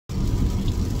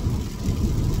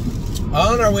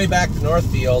On our way back to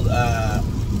Northfield,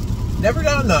 never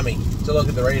dawned on me to look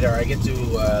at the radar. I get to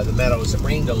the meadows. It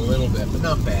rained a little bit, but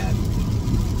not bad.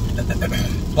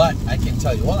 But I can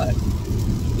tell you what,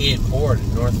 it poured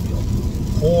in Northfield.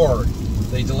 Poured.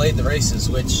 They delayed the races,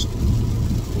 which,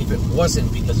 if it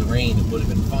wasn't because of rain, it would have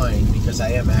been fine, because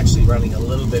I am actually running a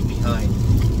little bit behind.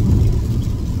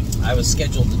 I was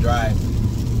scheduled to drive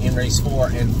in race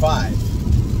 4 and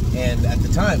 5, and at the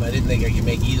time I didn't think I could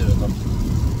make either of them,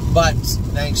 but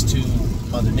thanks to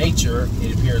Mother Nature,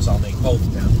 it appears I'll make both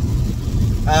now.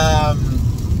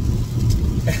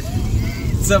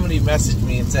 Somebody messaged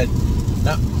me and said,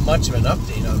 not much of an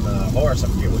update on the horse. I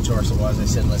forget which horse it was. I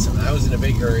said, listen, I was in a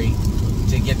big hurry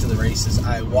to get to the races.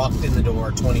 I walked in the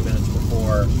door 20 minutes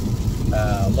before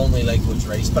Lonely Lakewood's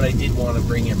race, but I did want to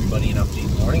bring everybody an update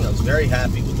in the morning. I was very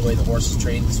happy with the way the horses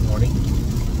trained this morning,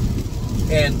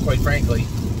 and quite frankly,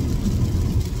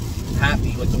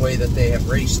 happy with the way that they have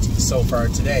raced so far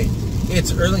today.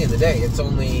 It's early in the day. It's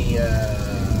only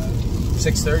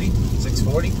 6:30,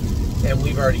 6:40, and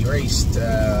we've already raced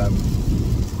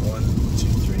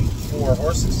 4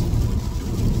 horses.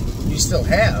 We still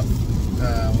have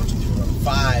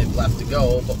 5 left to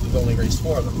go, but we've only raced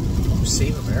 4 of them. Oh,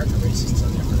 Save America races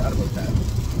Sunday. I forgot about that.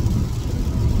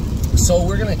 So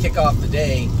we're going to kick off the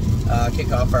day,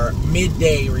 kick off our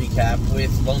midday recap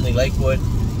with Lonely Lakewood.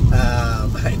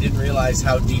 I didn't realize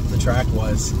how deep the track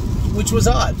was, which was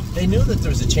odd. They knew that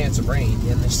there was a chance of rain,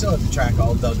 and they still had the track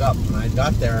all dug up. When I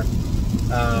got there,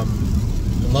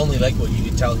 Lonely Lakewood, you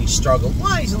could tell he struggled.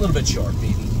 Well, he's a little bit short,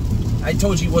 maybe. I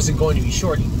told you he wasn't going to be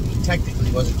short. He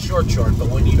technically wasn't short, but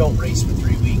when you don't race for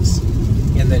 3 weeks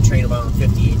and then train him out on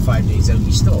 58 5 days out,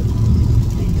 he's still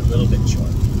maybe a little bit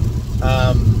short.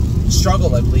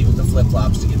 Struggled, I believe, with the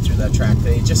flip-flops to get through that track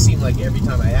today. It just seemed like every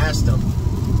time I asked him,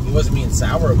 he wasn't being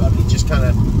sour about it. He just kind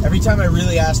of, every time I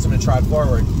really asked him to trot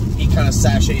forward, he kind of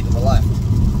sashayed to the left,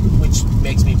 which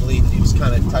makes me believe that he was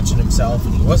kind of touching himself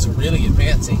and he wasn't really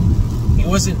advancing. He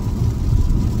wasn't,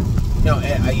 you know,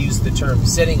 I used the term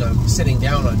sitting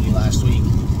down on you last week.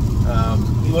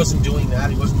 He wasn't doing that.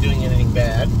 He wasn't doing anything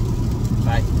bad.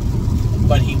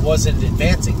 But he wasn't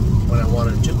advancing when I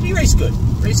wanted him to. But he raced good.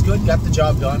 Raced good, got the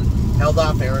job done, held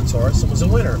off Aaron's horse, and was a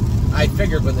winner. I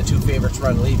figured when the 2 favorites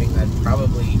run leaving that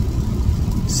probably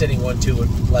sitting 1-2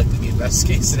 would likely be the best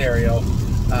case scenario,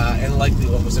 and likely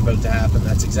what was about to happen.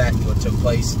 That's exactly what took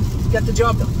place. He got the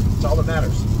job done. That's all that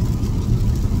matters.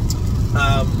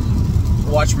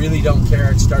 Watch Really Don't Care.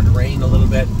 It started to rain a little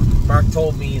bit. Mark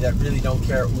told me that Really Don't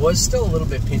Care was still a little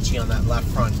bit pinchy on that left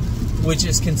front, which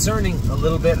is concerning a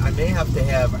little bit. I may have to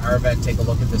have our vet take a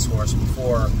look at this horse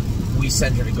before we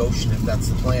send her to Goshen, if that's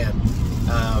the plan.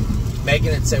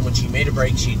 Megan had said when she made a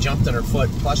break, she jumped on her foot,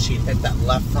 plus she hit that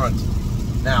left front.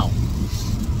 Now,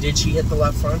 did she hit the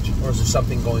left front, or is there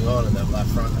something going on in that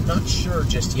left front? I'm not sure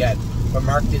just yet, but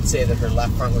Mark did say that her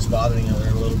left front was bothering her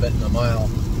a little bit in the mile.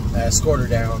 Scored her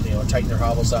down, you know, tightened her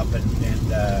hobbles up,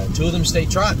 and 2 of them stayed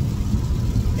trotting,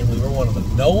 and we were one of them.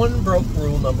 No one broke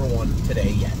rule number 1 today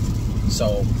yet,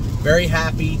 so very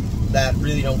happy that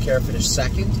Really Don't Care finished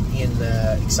second in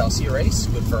the Excelsior race.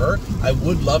 Good for her. I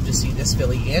would love to see this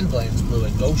filly and Bland's Blue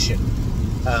at Goshen,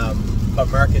 but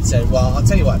Mark had said, well, I'll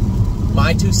tell you what,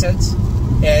 my 2 cents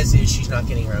as is she's not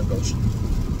getting around Goshen.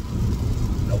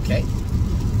 Okay,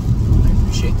 I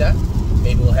appreciate that.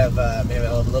 Maybe we'll have maybe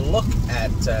I'll have a little look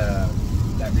at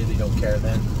that Really Don't Care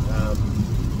then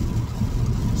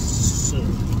soon.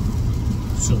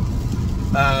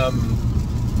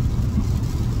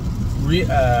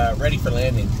 Ready for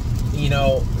landing. You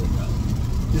know,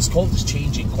 this colt is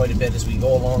changing quite a bit as we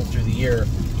go along through the year.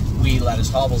 We let his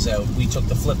hobbles out. We took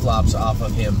the flip-flops off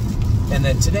of him, and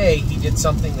then today he did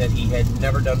something that he had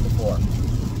never done before.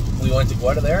 We went to go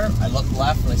out of there. I looked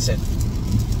left and I said,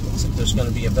 looks like there's going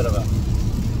to be a bit of a,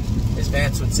 as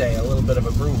Vance would say, a little bit of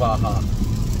a brouhaha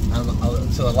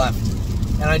to the left.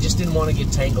 And I just didn't want to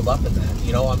get tangled up in that.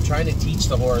 You know, I'm trying to teach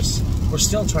the horse. We're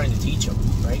still trying to teach him,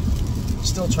 right?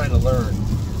 Still trying to learn.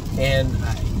 And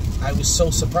I was so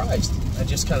surprised. I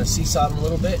just kind of seesawed him a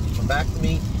little bit. He came back to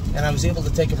me, and I was able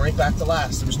to take him right back to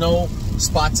last. There was no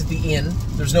spots at the end.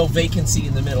 There's no vacancy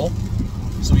in the middle.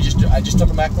 So I just took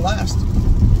him back to last.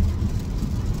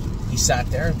 He sat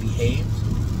there and behaved.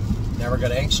 Never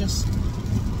got anxious.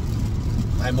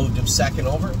 I moved him second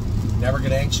over. Never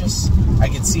got anxious. I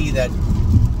could see that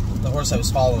the horse I was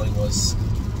following was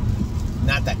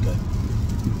not that good,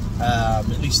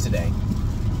 at least today.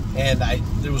 And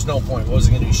there was no point. What was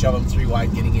I going to do? Shove him 3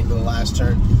 wide getting into the last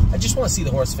turn? I just want to see the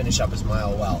horse finish up his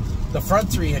mile well. The front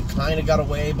 3 had kind of got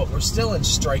away, but we're still in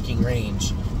striking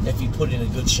range if he put in a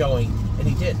good showing, and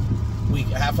he did.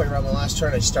 halfway around the last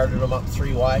turn, I started him up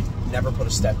 3 wide, never put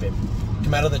a step in.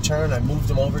 Come out of the turn, I moved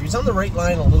him over. He was on the right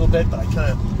line a little bit, but I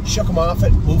kind of shook him off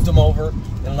it, moved him over,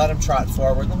 and let him trot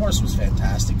forward. The horse was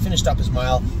fantastic. Finished up his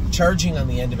mile, charging on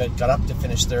the end of it, got up to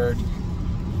finish third.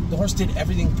 The horse did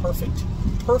everything perfect.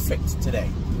 Perfect today.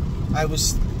 I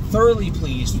was thoroughly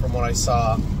pleased from what I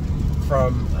saw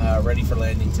from Ready for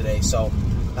Landing today. So,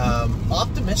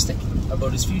 optimistic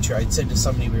about his future. I'd said to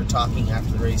somebody, we were talking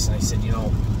after the race, and I said, you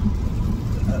know,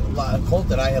 a colt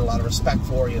that I had a lot of respect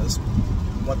for, you know, this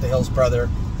What the Hill's brother.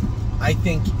 I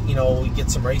think, you know, we get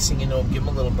some racing into him, give him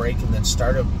a little break, and then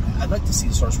start him. I'd like to see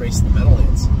this horse race in the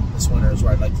Meadowlands this winter is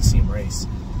where I'd like to see him race.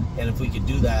 And if we could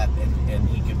do that, and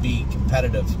he could be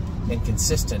competitive and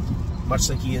consistent, much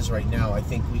like he is right now, I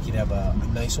think we could have a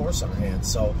nice horse on our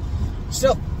hands. So,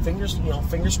 still, fingers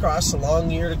crossed. A long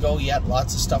year to go yet.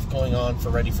 Lots of stuff going on for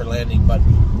Ready for Landing, but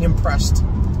impressed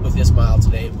with his mile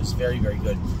today. It was very, very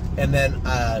good. And then,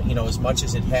 you know, as much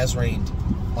as it has rained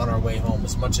on our way home,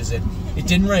 as much as it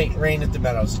didn't rain at the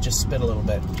Meadows, it just spit a little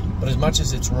bit, but as much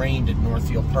as it's rained at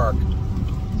Northfield Park,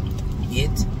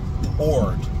 it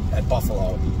poured at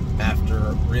Buffalo after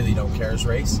Really Don't Care's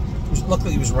race.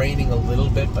 Luckily, it was raining a little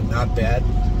bit, but not bad.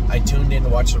 I tuned in to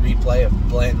watch the replay of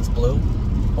Blanton's Blue.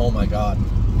 Oh my God.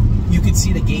 You could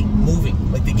see the gate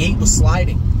moving, like the gate was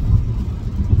sliding.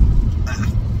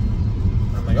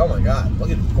 I'm like, oh my God, look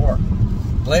at it pour.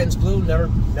 Blanton's Blue,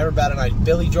 never bad a night.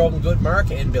 Billy drove him good. Mark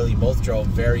and Billy both drove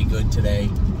very good today.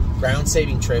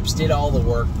 Ground-saving trips, did all the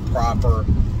work proper,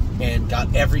 and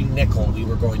got every nickel we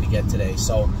were going to get today.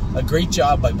 So, a great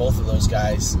job by both of those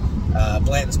guys.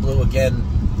 Blanton's Blue, again,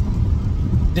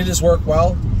 did his work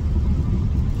well.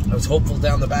 I was hopeful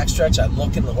down the backstretch. I'm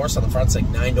looking, the horse on the front's like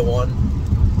 9-1.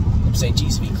 I'm saying,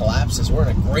 geez, if he collapses, we're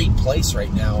in a great place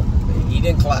right now. He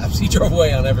didn't collapse. He drove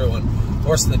away on everyone. The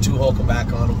horse in the 2-hole come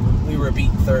back on him. We were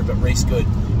beaten third, but raced good.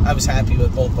 I was happy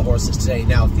with both the horses today.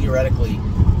 Now, theoretically,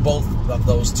 both of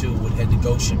those two would head to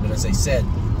Goshen, but as I said,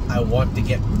 I want to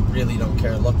get Really Don't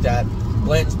Care looked at.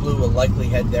 Blanton's Blue will likely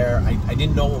head there. I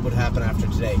didn't know what would happen after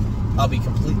today. I'll be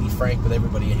completely frank with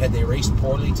everybody. Had they raced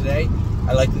poorly today,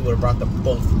 I likely would have brought them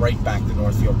both right back to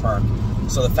Northfield Park.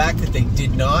 So the fact that they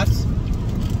did not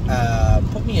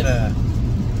put me in a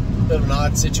bit of an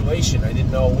odd situation. I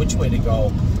didn't know which way to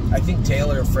go. I think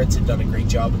Taylor and Fritz had done a great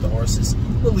job with the horses.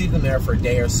 We'll leave them there for a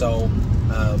day or so.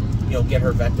 You know, get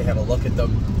her vet to have a look at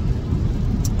them.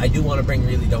 I do want to bring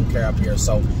Really Don't Care up here,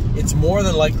 so it's more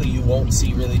than likely you won't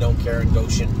see Really Don't Care in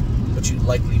Goshen, but you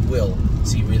likely will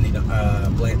see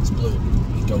Blanton's Blue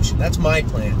in Goshen. That's my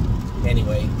plan,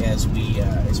 anyway, as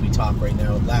we talk right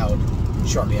now loud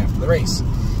shortly after the race.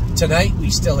 Tonight we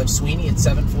still have Sweeney at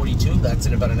 7:42. That's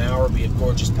in about an hour. We have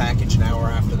Gorgeous Package an hour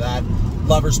after that.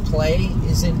 Lovers Play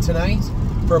is in tonight.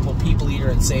 Purple People Eater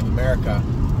and Save America.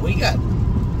 We got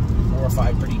 4 or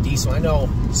 5 pretty decent. I know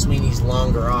Sweeney's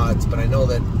longer odds, but I know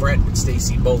that Brett and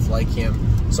Stacy both like him,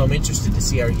 so I'm interested to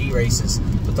see how he races.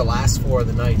 But the last 4 of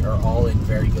the night are all in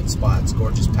very good spots.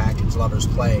 Gorgeous Package, Lovers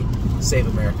Play, Save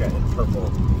America, and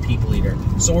Purple People Eater.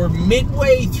 So we're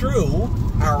midway through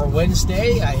our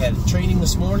Wednesday. I had training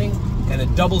this morning and a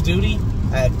double duty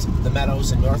at the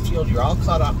Meadows in Northfield. You're all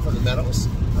caught up for the Meadows.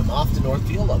 I'm off to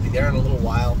Northfield. I'll be there in a little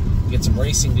while. Get some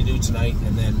racing to do tonight,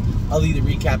 and then I'll either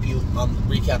recap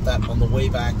that on the way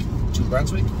back to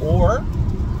Brunswick or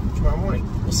tomorrow morning.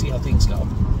 We'll see how things go.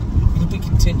 It'll be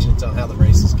contingent on how the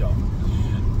races go.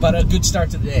 But a good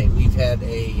start to the day. We've had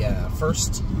a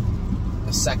first,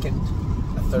 a second,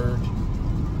 a third,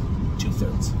 2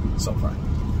 thirds so far.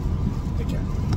 Take care.